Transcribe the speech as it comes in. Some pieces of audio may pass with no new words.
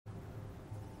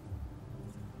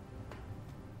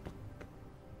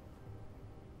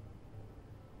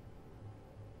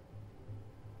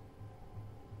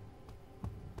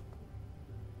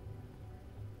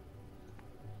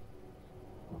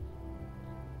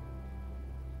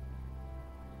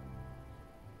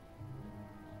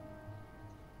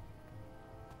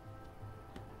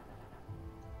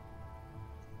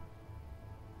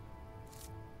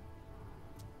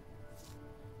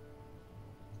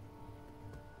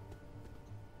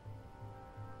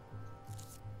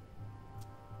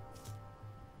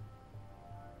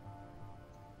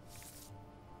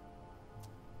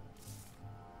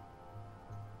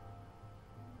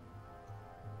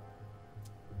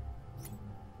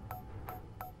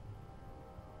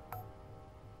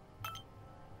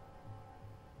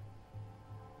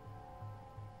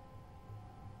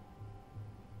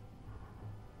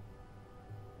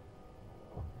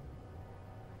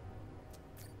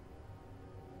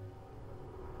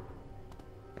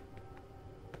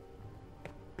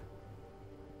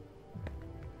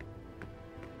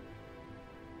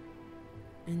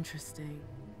Interesting.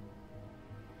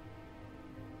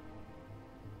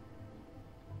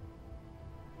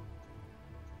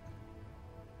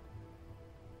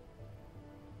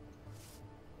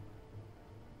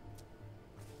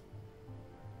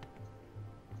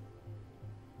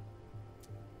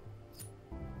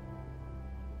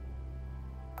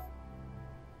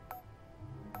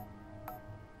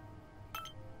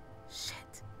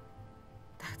 Shit.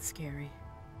 That's scary.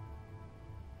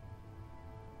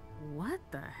 What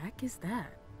the heck is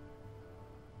that?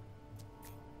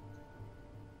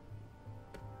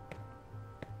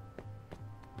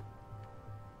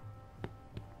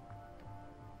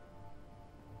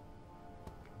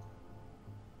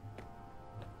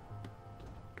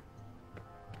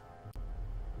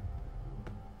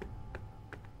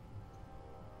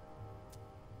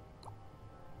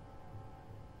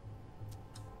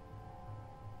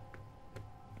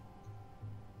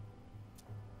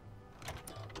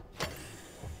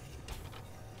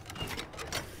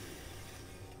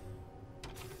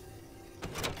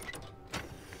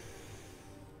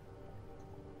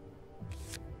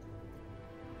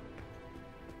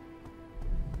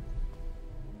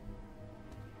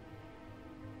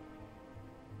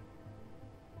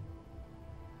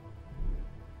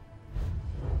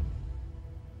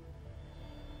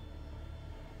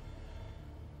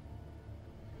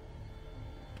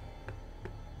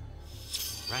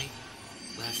 Right,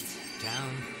 left,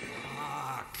 down.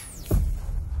 Fuck.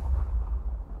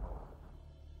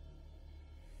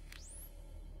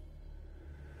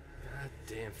 God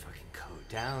damn fucking code.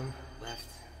 Down, left,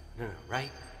 no,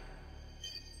 right.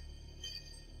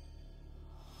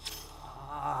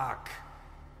 Fuck.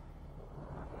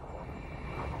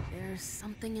 There's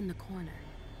something in the corner.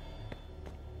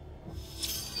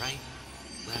 Right,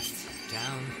 left,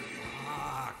 down.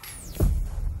 Fuck.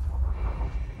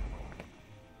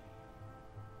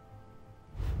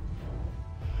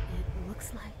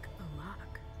 Looks like a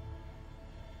lock.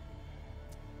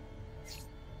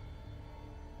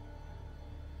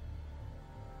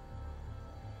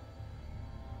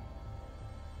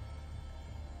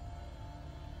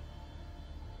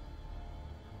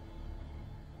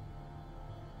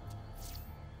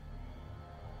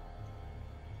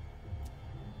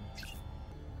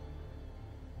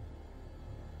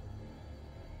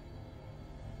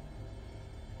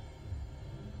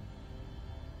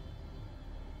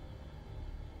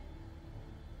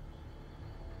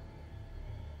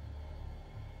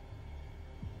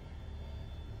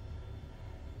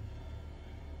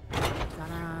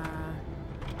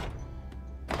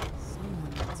 Someone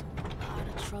went to a lot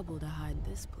of trouble to hide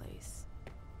this place.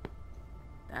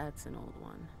 That's an old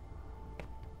one.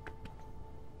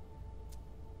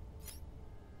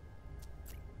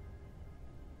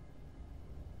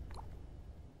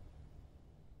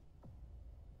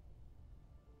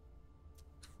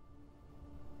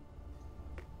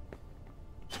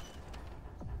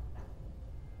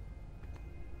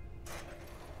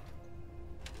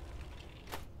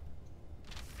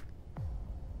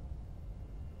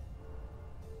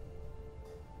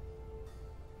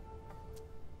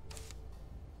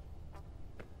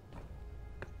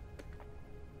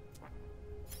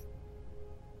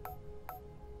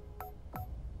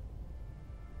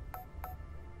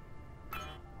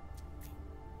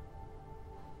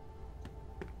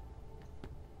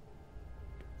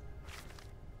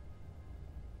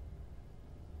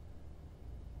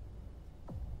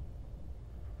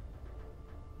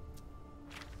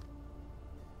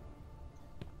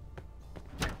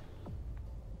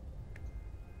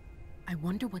 I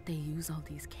wonder what they use all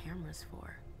these cameras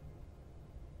for.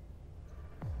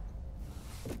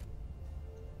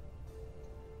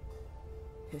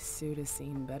 His suit has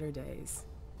seen better days.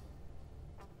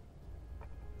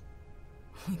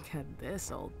 Look at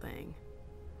this old thing.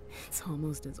 It's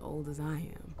almost as old as I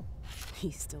am.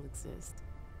 He still exists.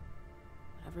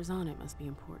 Whatever's on it must be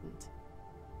important.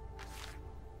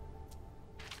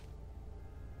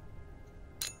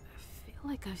 I feel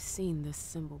like I've seen this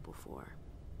symbol before.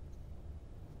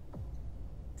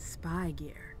 Spy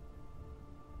gear.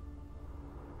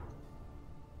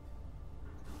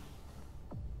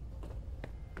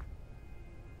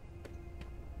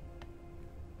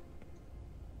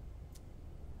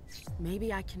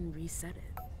 Maybe I can reset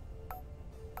it.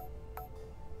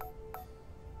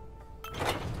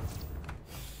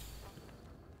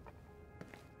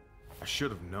 I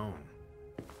should have known.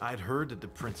 I'd heard that the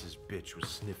prince's bitch was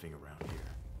sniffing around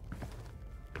here.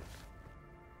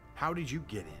 How did you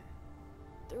get in?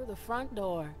 Through the front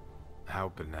door. How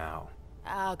banal.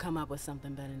 I'll come up with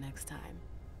something better next time.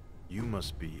 You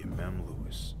must be Emem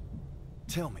Lewis.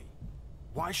 Tell me,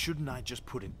 why shouldn't I just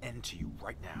put an end to you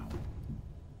right now?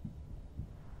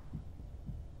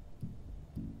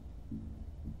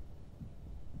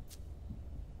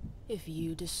 If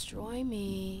you destroy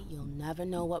me, you'll never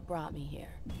know what brought me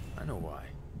here. I know why.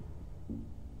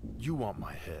 You want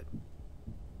my head.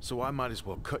 So I might as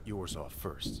well cut yours off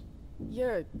first.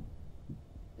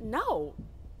 No!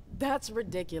 That's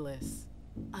ridiculous.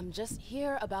 I'm just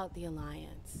here about the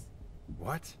Alliance.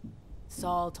 What?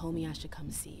 Saul told me I should come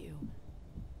see you.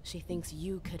 She thinks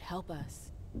you could help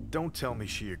us. Don't tell me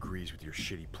she agrees with your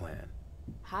shitty plan.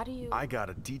 How do you... I got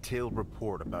a detailed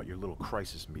report about your little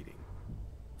crisis meeting.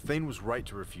 Thane was right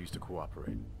to refuse to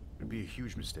cooperate. It'd be a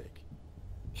huge mistake.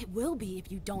 It will be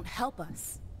if you don't help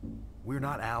us. We're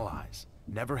not allies.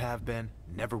 Never have been,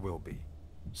 never will be.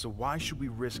 So why should we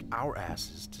risk our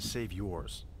asses to save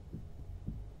yours?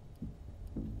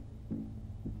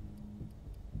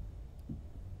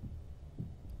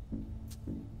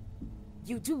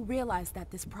 You do realize that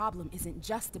this problem isn't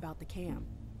just about the cam.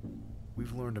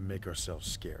 We've learned to make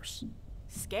ourselves scarce.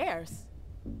 Scarce?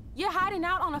 You're hiding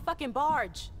out on a fucking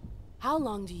barge. How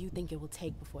long do you think it will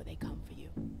take before they come for you?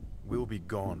 We'll be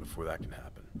gone before that can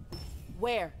happen.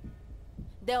 Where?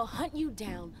 They'll hunt you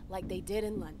down like they did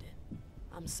in London.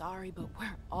 I'm sorry, but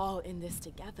we're all in this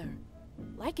together.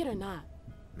 Like it or not.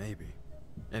 Maybe.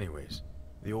 Anyways,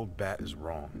 the old bat is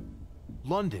wrong.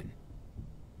 London.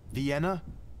 Vienna.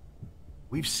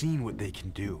 We've seen what they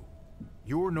can do.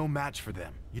 You're no match for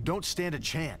them. You don't stand a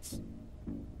chance.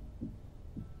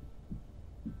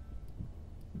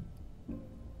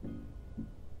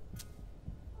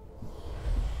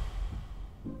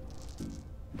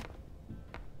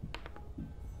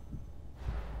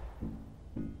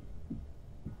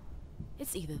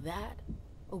 It's either that,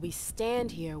 or we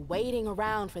stand here waiting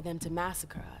around for them to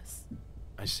massacre us.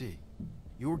 I see.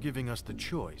 You're giving us the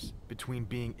choice between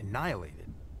being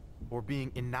annihilated or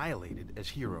being annihilated as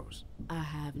heroes. I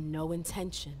have no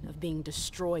intention of being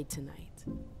destroyed tonight.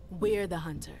 We're the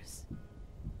hunters.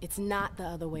 It's not the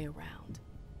other way around.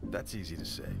 That's easy to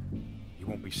say. You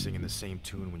won't be singing the same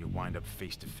tune when you wind up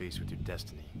face to face with your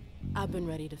destiny. I've been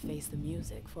ready to face the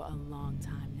music for a long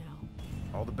time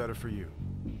now. All the better for you.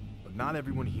 But not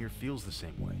everyone here feels the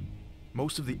same way.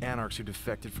 Most of the Anarchs who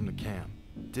defected from the camp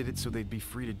did it so they'd be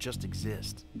free to just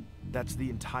exist. That's the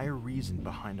entire reason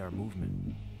behind our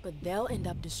movement. But they'll end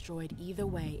up destroyed either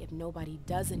way if nobody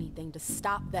does anything to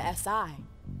stop the SI.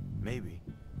 Maybe.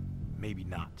 Maybe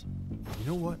not. You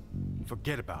know what?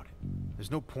 Forget about it. There's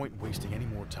no point in wasting any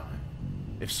more time.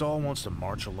 If Saul wants to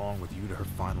march along with you to her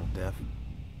final death,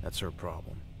 that's her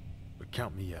problem. But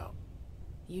count me out.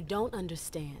 You don't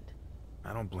understand.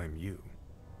 I don't blame you.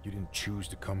 You didn't choose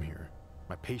to come here.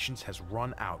 My patience has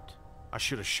run out. I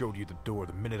should have showed you the door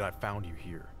the minute I found you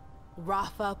here.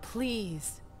 Rafa,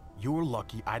 please. You're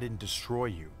lucky I didn't destroy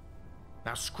you.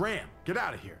 Now scram! Get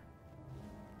out of here!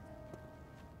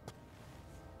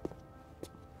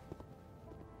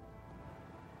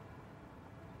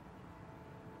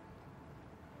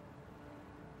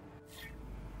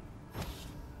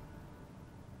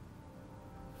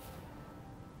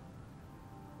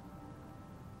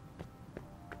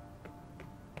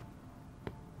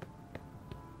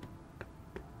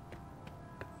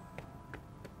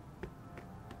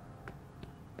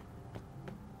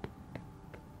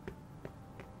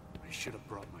 I should have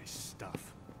brought my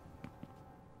stuff.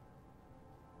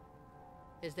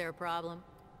 Is there a problem?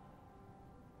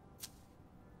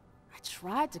 I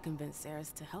tried to convince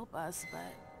Cerys to help us,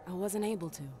 but I wasn't able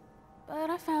to.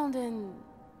 But I found an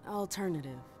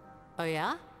alternative. Oh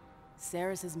yeah?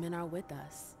 Cerys' men are with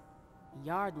us.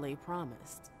 Yardley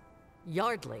promised.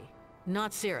 Yardley,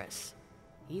 not Cerys.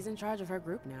 He's in charge of her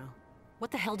group now.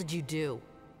 What the hell did you do?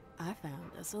 I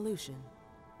found a solution.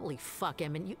 Holy fuck,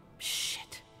 Emem, you...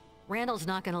 Shit. Randall's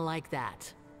not gonna like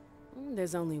that.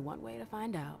 There's only one way to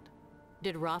find out.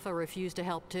 Did Rafa refuse to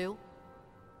help too?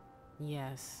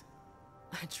 Yes.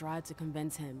 I tried to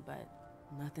convince him, but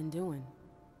nothing doing.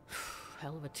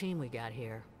 Hell of a team we got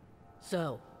here.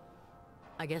 So,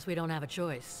 I guess we don't have a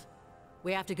choice.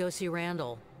 We have to go see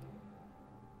Randall.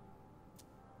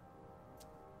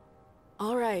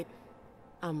 All right.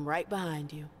 I'm right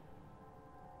behind you.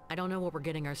 I don't know what we're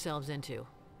getting ourselves into.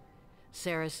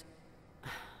 Cerys...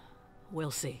 We'll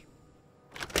see.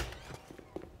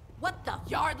 What the...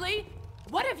 Yardley?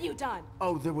 What have you done?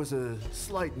 Oh, there was a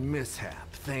slight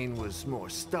mishap. Thane was more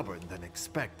stubborn than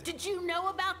expected. Did you know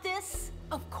about this?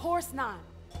 Of course not.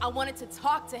 I wanted to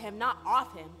talk to him, not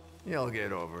off him. You'll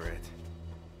get over it.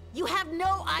 You have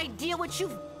no idea what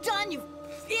you've done, you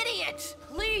idiot!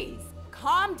 Please,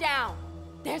 calm down.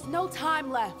 There's no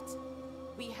time left.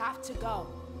 We have to go.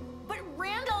 But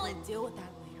Randall... We'll deal with that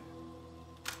later.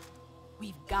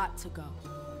 We've got to go.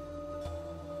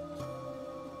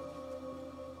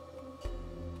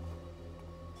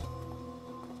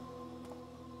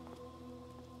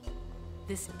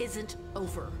 This isn't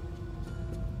over.